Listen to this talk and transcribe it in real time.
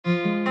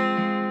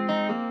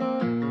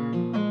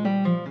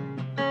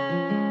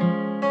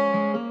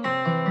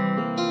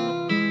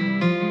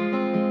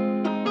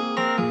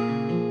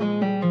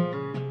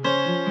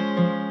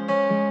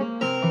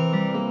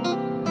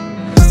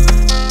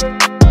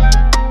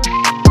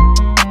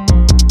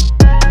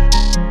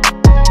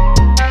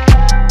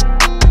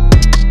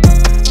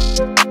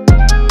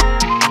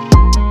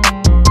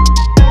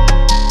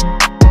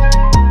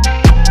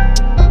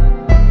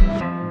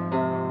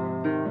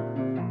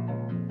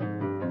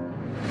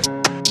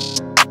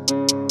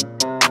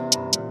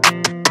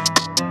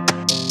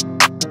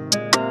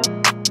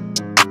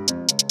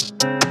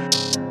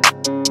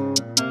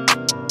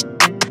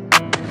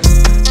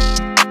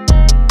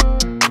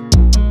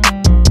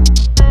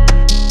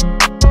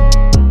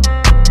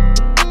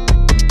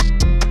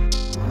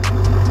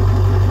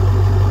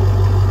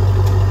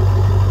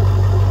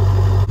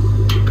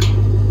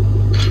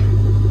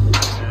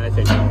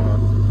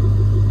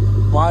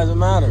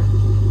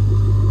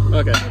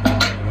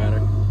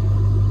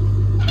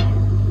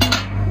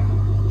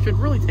could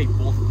really take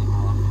both of them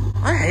off.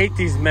 I hate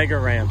these mega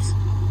ramps.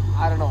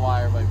 I don't know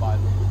why everybody buys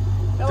them.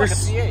 They're like a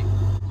C8.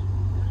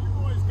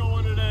 Where you boys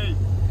going today?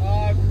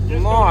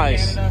 Just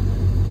nice. Canada.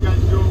 You guys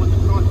doing with the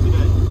truck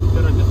today?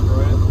 Gonna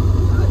destroy it.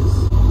 Nice.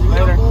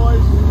 Later.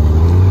 Boys.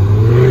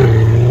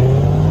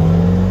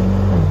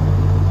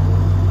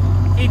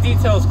 He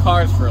details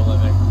cars for a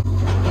living.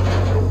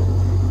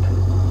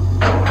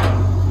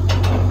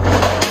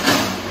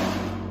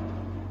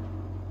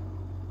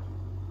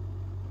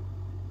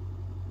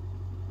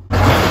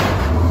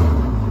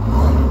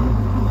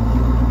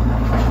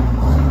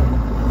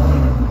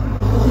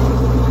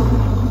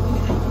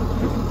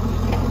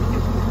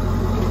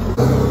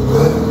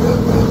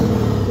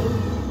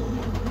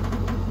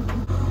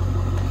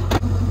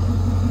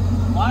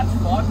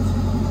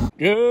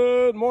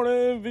 Good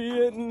morning,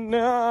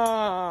 Vietnam.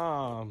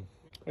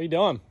 What are you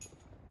doing?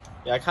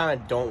 Yeah, I kind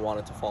of don't want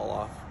it to fall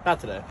off. Not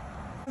today.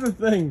 The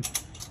thing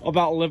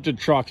about lifted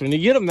trucks, when you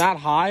get them that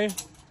high,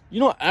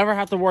 you don't ever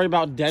have to worry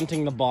about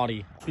denting the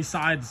body.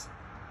 Besides,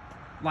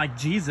 like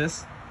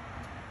Jesus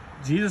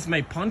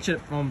may punch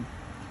it from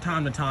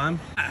time to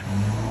time.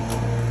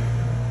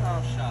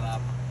 Oh, shut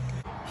up.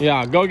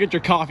 Yeah, go get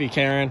your coffee,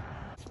 Karen.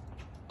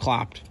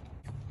 Clapped.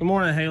 Good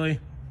morning, Haley.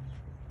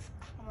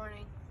 Good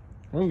morning.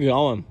 Where are we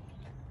going?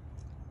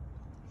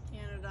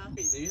 Canada.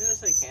 Did you just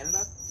say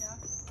Canada? Yeah.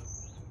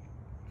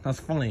 That's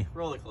funny.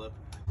 Roll the clip.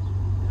 Where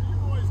you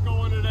boys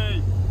going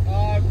today?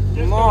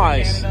 Just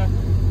Nice. Canada.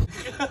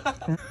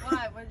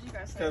 Why? What did you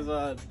guys say?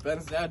 Because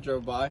Ben's dad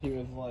drove by. He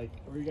was like,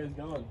 where are you guys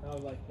going? I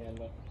was like,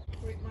 Canada.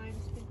 Wait,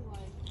 mine's think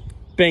alike.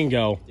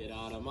 Bingo. Get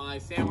out of my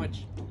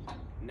sandwich.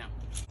 No.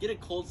 Get a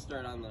cold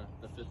start on the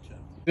fifth chip.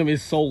 It's gonna be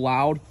so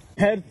loud.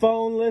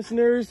 Headphone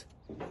listeners,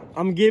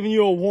 I'm giving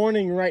you a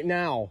warning right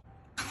now.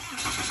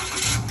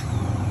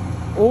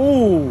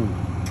 Ooh.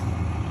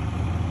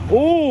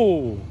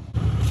 Ooh.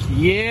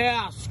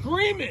 Yeah,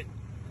 scream it.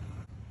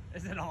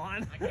 Is it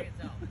on? I can't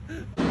tell.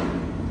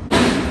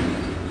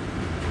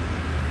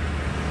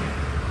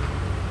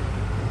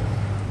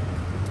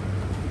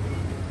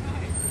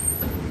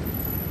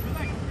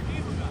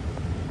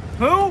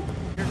 Who?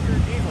 You're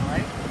Diesel,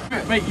 right?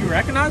 Wait, you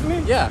recognize me?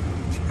 Yeah.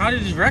 How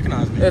did you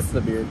recognize me? It's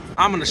the beard.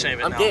 I'm gonna shave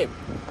it I'm now. Gabe.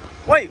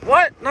 Wait,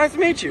 what? Nice to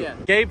meet you. Yeah.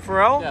 Gabe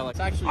Farrell? Yeah, like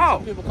actually, Oh.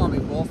 some people call me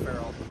Will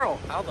Ferrell. Farrell.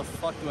 How the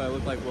fuck do I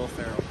look like Will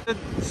Ferrell?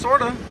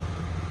 Sorta.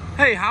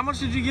 Hey, how much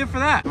did you get for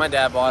that? My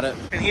dad bought it.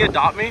 Can he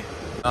adopt me?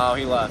 Oh,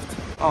 he left.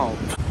 Oh.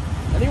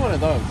 Any one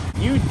of those.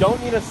 You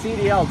don't need a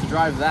CDL to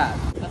drive that.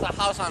 That's a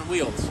house on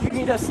wheels. You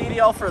need a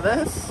CDL for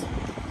this?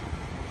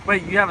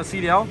 Wait, you have a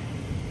CDL?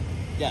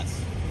 Yes.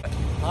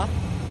 Huh?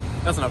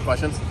 That's enough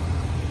questions.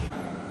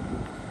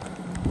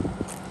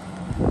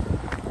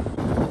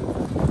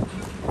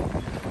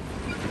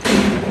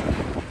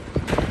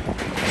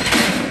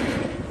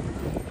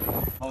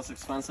 Most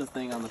expensive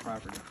thing on the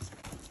property.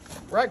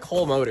 We're at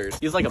Cole Motors.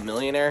 He's like a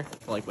millionaire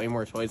for like way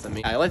more toys than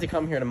me. I like to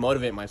come here to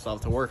motivate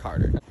myself to work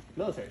harder.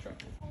 Military truck.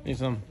 Need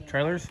some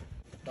trailers?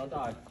 Don't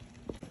die.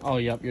 Oh,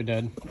 yep, you're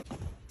dead.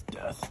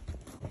 Death.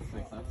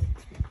 Makes sense.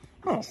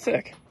 Oh,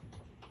 sick.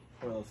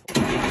 What else?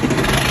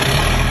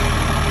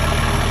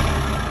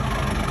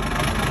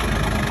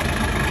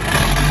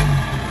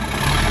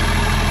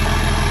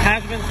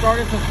 Has been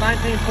started since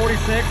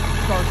 1946.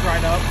 Starts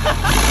right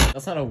up.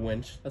 That's not a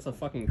winch. That's a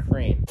fucking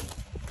crane.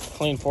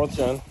 Clean 4th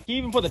gen. He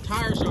even put the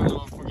tire shine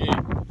on for Gabe.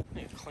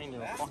 Need to clean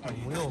your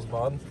fucking wheels,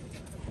 bud.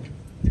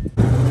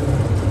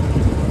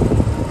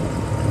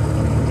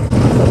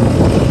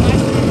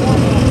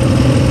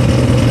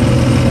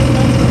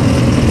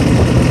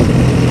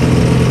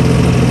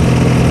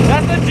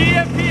 That's the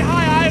GFP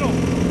high idle.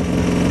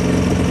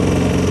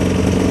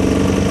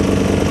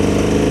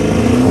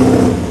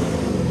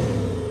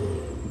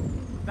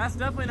 That's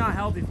definitely not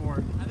healthy for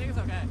it. I think it's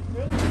okay.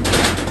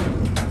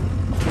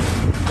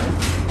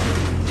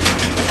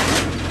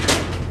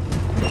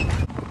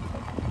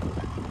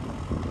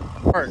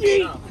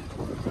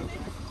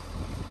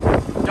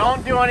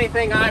 Don't do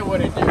anything I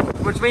wouldn't do.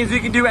 Which means you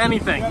can do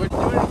anything. Would you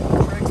do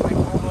any tricks like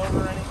pull over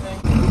or anything?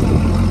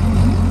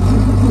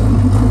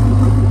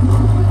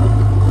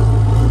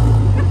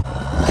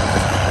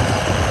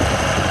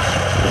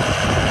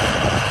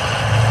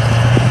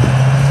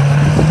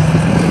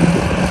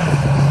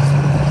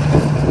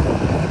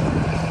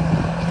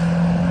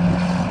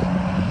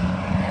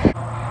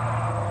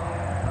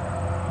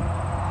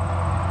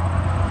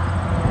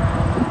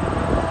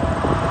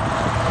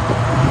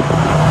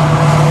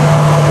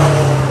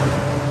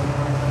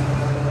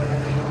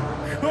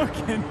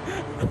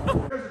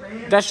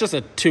 That's just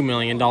a $2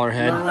 million Remember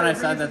head. when I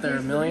said that they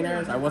were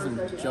millionaires? I wasn't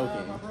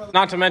joking.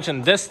 Not to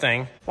mention this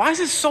thing. Why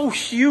is it so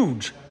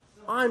huge?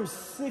 I'm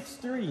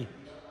 6'3".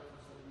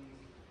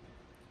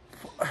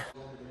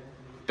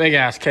 Big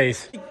ass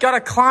case. You gotta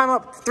climb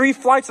up 3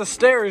 flights of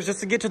stairs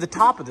just to get to the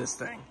top of this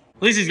thing.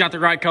 At least he's got the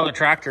right color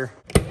tractor.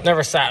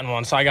 Never sat in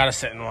one, so I gotta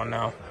sit in one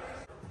now.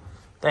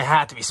 They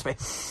had to be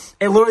space.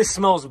 It literally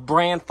smells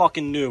brand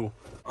fucking new.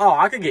 Oh,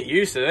 I could get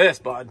used to this,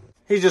 bud.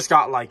 He's just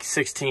got like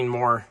 16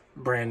 more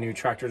Brand new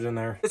tractors in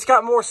there. It's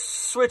got more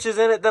switches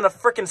in it than a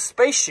freaking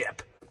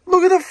spaceship.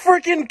 Look at the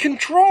freaking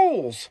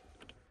controls.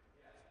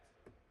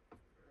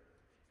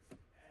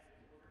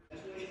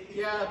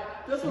 Yeah,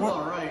 this one's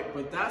alright,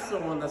 but that's the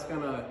one that's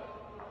gonna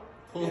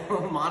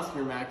pull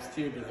Monster Max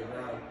 2 to the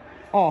ground.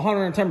 Oh,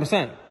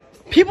 110%.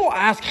 People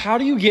ask, how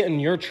do you get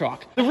in your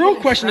truck? The real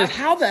question is,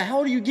 how the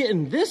hell do you get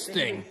in this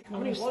thing? How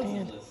many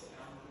ones is this?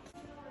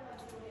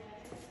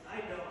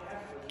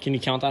 Can you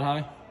count that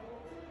high?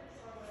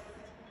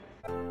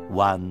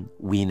 1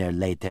 winner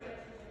later.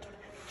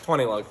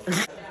 20 lug.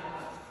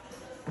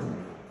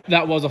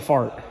 That was a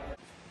fart.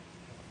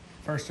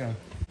 First gen.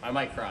 I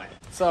might cry.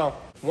 So,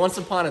 once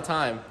upon a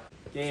time,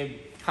 Gabe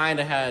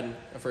kinda had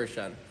a first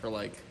gen for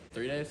like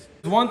 3 days.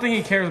 One thing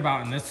he cares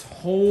about in this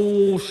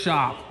whole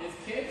shop. His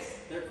kits,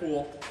 they're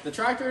cool. The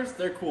tractors,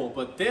 they're cool.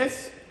 But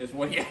this is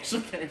what he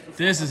actually cares about.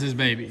 This is his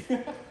baby.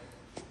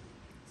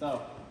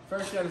 So,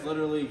 first gen is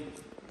literally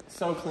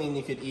so clean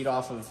you could eat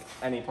off of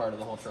any part of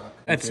the whole truck.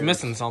 It's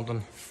missing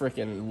something.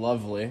 Freaking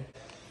lovely.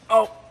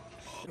 Oh.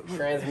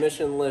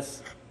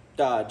 Transmissionless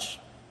Dodge.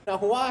 Now,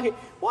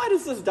 why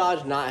does this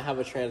Dodge not have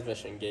a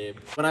transmission, Gabe?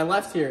 When I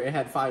left here, it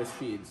had 5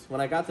 speeds. When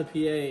I got to PA,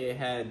 it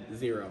had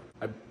 0.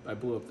 I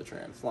blew up the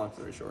trans, long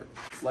story short.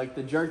 Like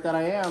the jerk that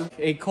I am.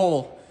 Hey,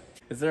 Cole,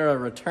 is there a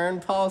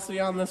return policy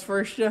on this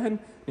first gen? And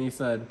he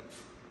said,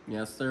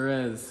 yes, there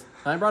is.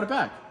 And I brought it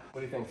back.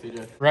 What do you think,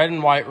 CJ? Red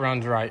and white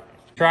runs right.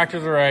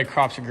 Tractors are red,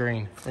 crops are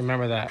green.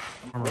 Remember that.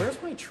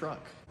 Where's my truck?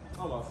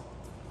 Almost.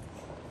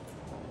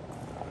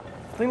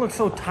 The thing looks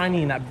so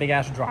tiny in that big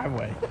ass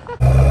driveway.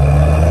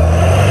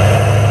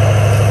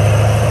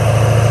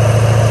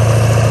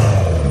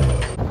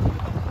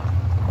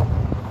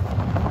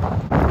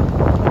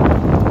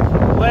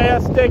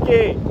 Last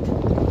sticky.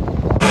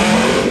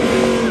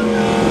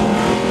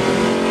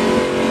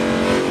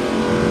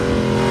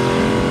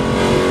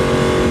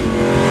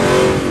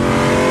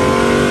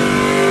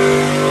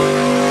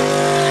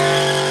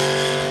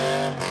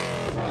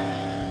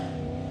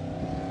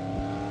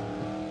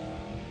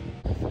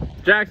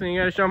 Jackson, you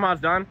gotta show him how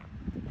it's done?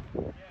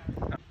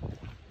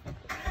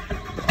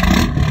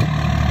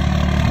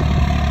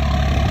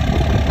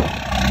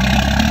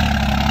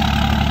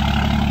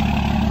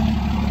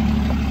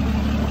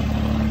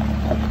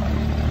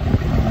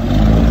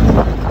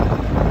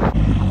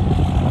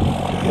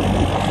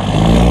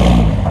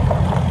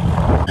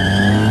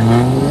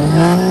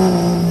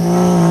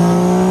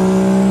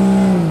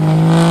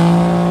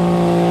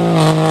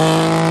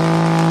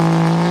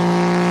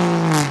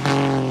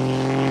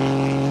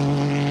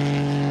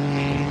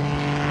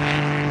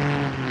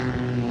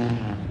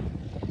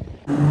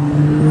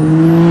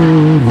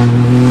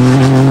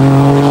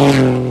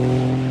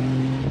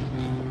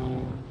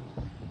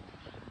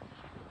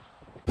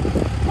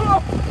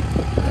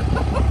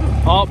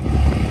 Oh.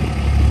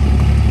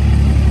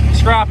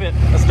 Scrap it.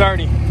 That's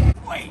dirty.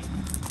 Wait,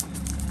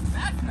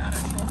 that's not a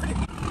shorty.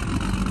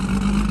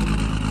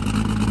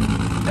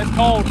 It's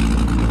cold.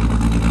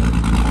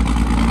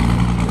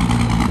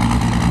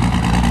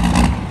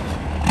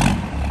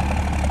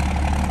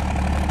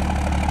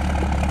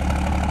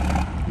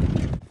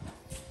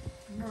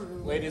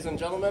 Ladies and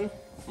gentlemen,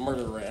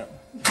 murder ramp.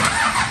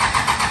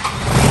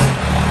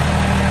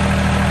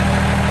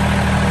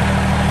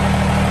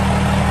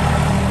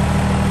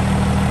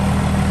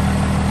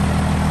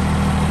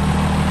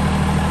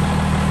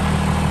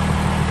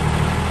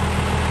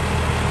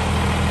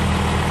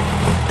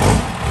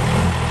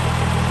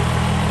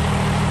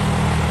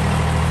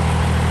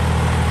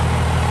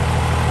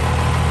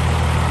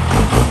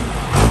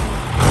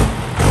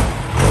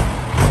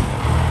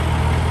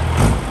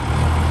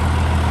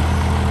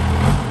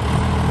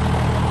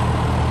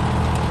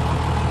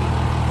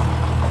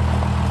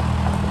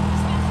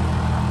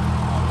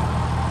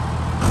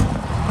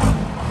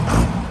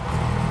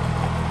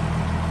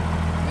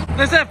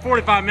 They said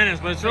 45 minutes,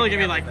 but it's really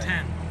gonna be like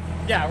 10.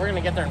 Yeah, we're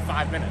gonna get there in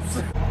 5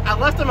 minutes. I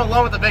left him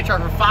alone with the big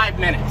truck for 5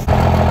 minutes.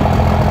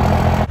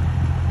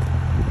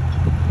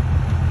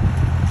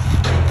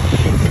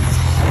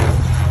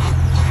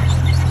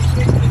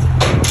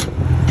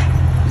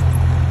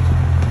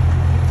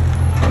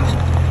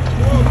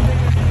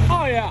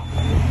 Oh yeah.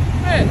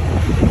 Man.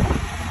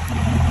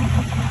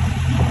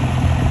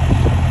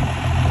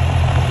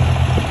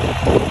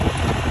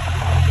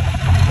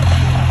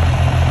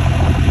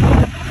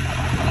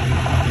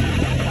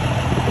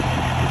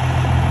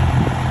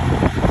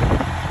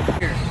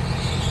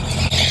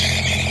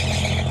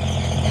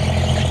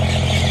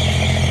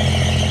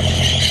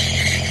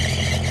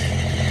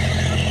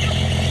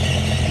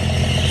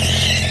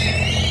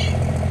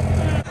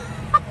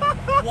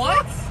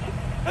 What?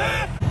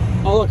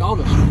 Oh look,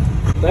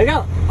 Amish. They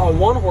got a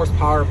 1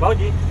 horsepower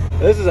buggy.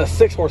 This is a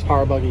 6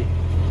 horsepower buggy.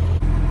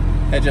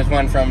 It just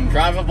went from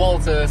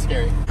drivable to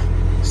scary.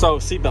 So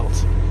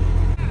seatbelts.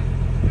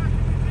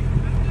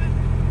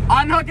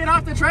 Unhooking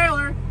off the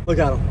trailer. Look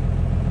at them.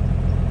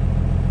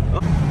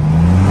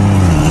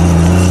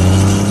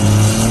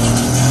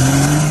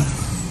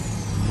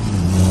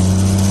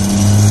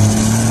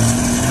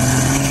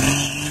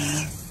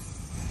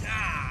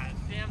 God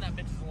damn, that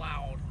bitch is loud.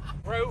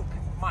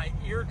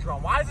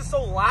 is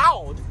so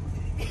loud?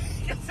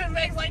 Because it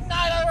makes like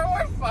 900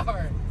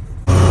 horsepower.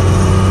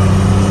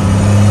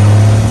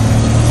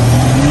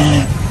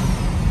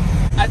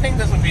 I think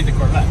this would be the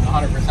Corvette,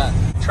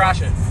 100%.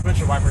 Trash it.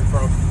 Windshield wipers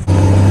broke.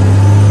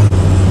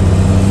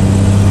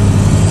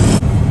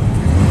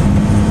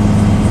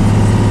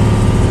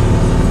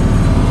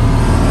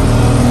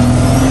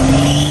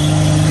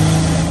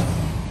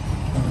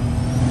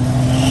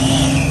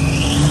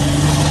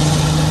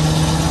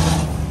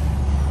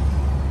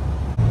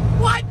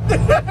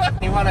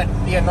 You want to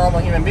be a normal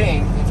human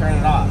being, you turn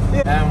it off.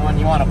 Yeah. And when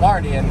you want to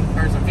party and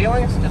hurt some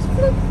feelings, just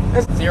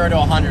 0 to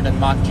 100 and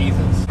mock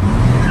Jesus.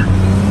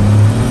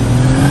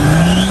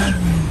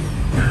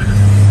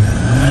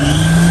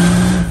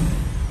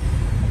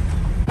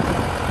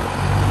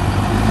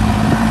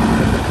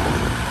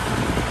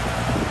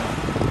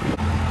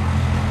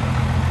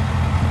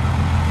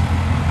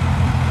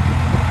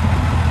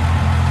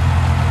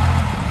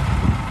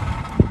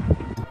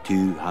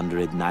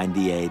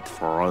 $298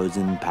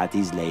 frozen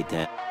patties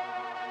later.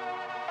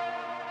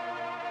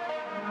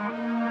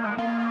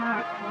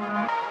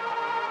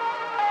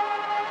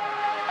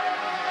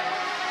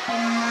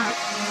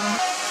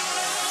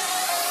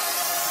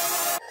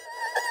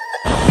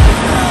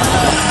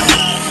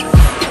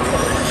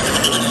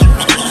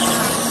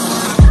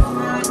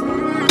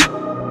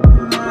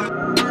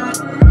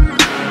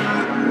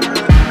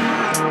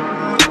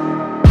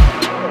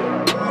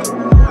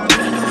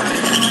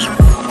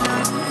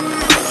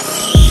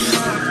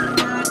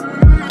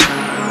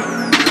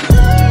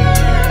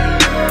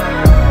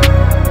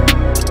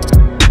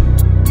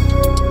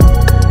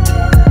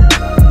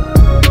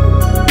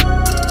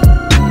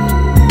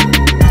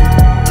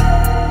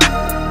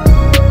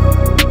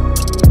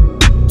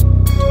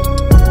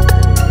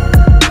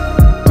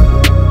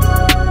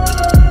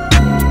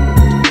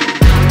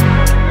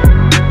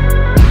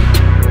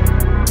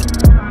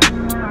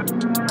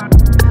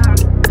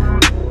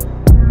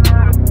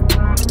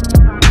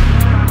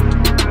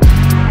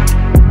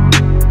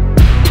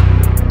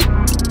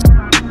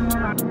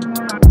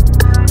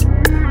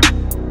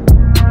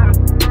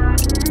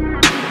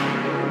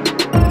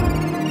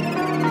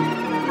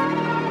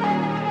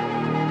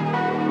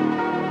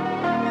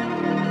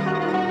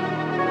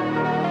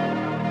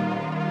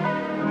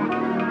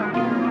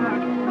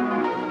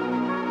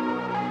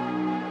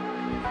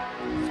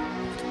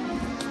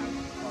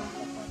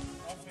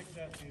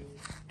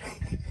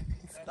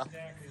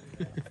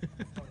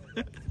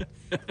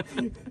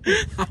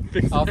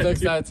 I'll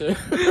fix that too.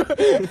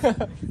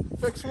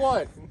 Fix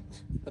what?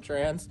 The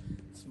trans.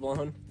 It's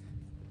blown.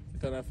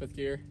 Don't have 5th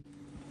gear.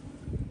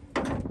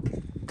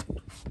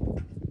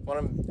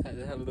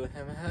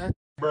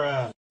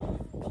 Bruh.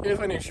 Here's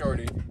my new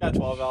shorty. Got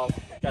 12 valve,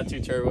 got 2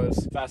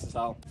 turbos, fast as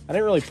hell. I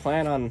didn't really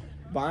plan on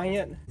buying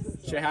it.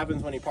 Shit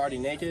happens when you party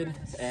naked,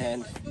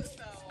 and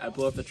I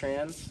blew up the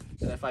trans.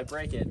 And if I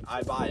break it,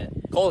 I buy it.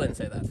 Cole didn't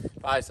say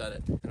that, but I said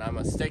it. And I'm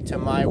gonna stick to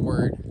my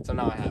word, so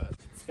now I have it.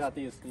 It's got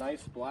these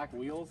nice black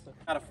wheels.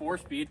 Got a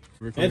 4-speed.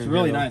 It's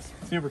really nice.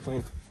 Super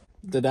clean.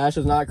 The dash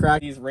is not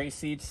cracked. These race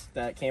seats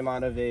that came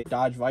out of a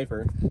Dodge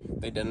Viper,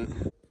 they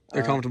didn't.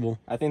 They're comfortable.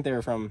 I think they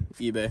were from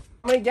eBay.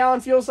 How many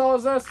gallon fuel cell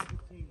is this?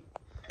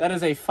 That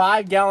is a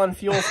 5-gallon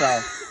fuel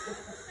cell.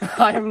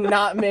 I am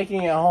not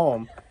making it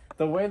home.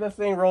 The way this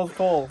thing rolls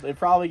coal, it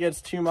probably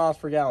gets 2 miles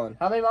per gallon.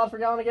 How many miles per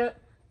gallon to get?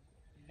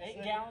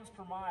 8 gallons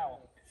per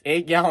mile.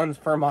 8 gallons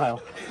per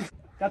mile.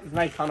 Got this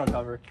nice tonneau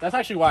cover. That's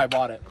actually why I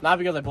bought it. Not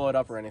because I blew it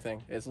up or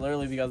anything. It's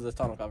literally because of this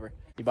tonneau cover.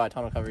 You buy a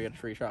tonneau cover, you get a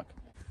free truck.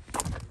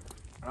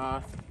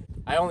 I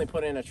only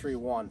put in a tree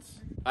once.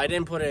 I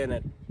didn't put in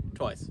it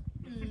twice.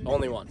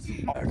 Only once.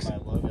 My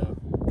logo.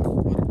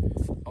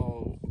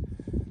 Oh.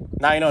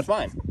 Now you know it's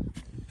mine.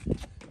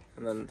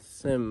 And then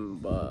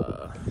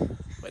Simba.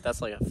 Wait,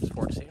 that's like a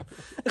sports team.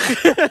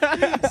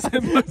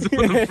 Simba's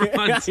on the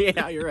front.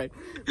 Yeah, you're right.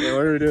 Wait,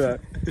 where do we do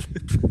that?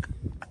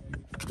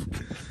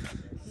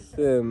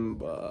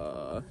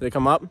 Simba. Did it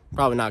come up?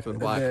 Probably not because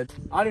it's black.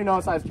 I don't even know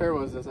what size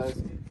turbos this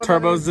is.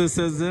 Turbos this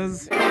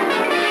is.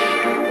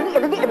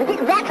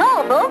 That's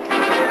all, folks.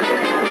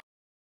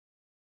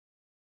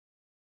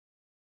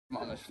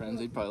 Mama's friends,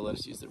 they'd probably let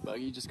us use their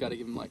buggy. You just got to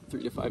give them like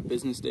 3 to 5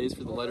 business days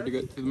for the letter to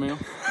go through the mail.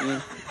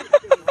 Yeah.